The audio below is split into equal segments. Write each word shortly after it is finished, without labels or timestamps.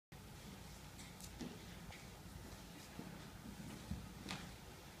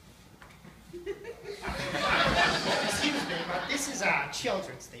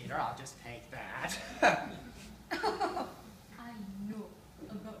children's theater. I'll just take that. I know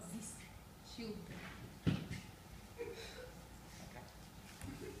about these children.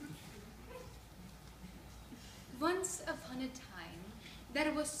 Once upon a time,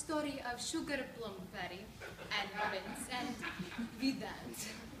 there was story of Sugar Plum Fairy and Prince and Vidant.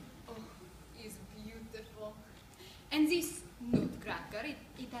 Oh, he's beautiful. And this nutcracker,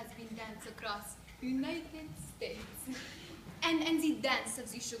 it has been danced across United States. And the dance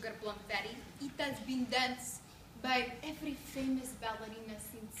of the Sugar Plum Fairy, it has been danced by every famous ballerina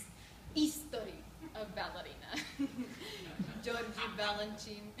since history of ballerina. Georgie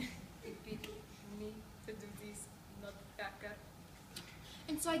Balanchine, it picked me to do this nutcracker.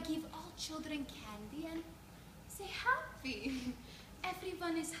 And so I give all children candy and say happy.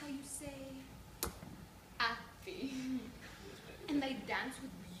 Everyone is how you say happy. And I dance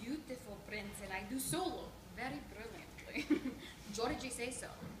with beautiful prince and I do solo very brilliantly. Georgie says so.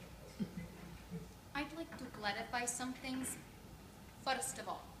 I'd like to clarify some things. First of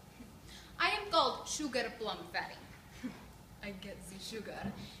all, I am called Sugar Plum Fairy. I get the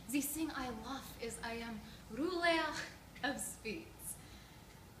sugar. The thing I love is I am ruler of sweets.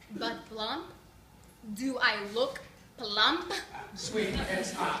 But plump? Do I look plump? Sweet,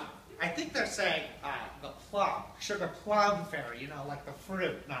 it's, I think they're saying, the plum, Sugar Plum Fairy, you know, like the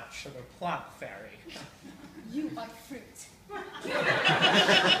fruit, not Sugar Plum Fairy. You are fruit.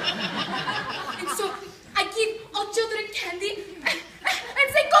 And so I give all children candy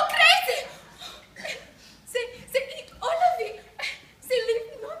and they go crazy. They eat all of it. They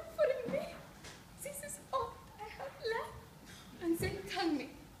leave none for me. This is all I have left. And they tell me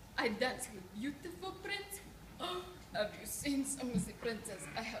I dance with beautiful prince. Oh, have you seen some of the princes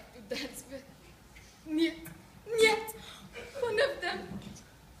I have to dance with? Niet. One of them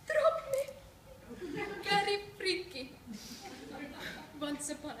dropped me. Very freaky. Once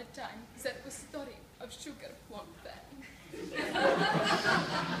upon a time, there was a story of Sugar Plum Fairy.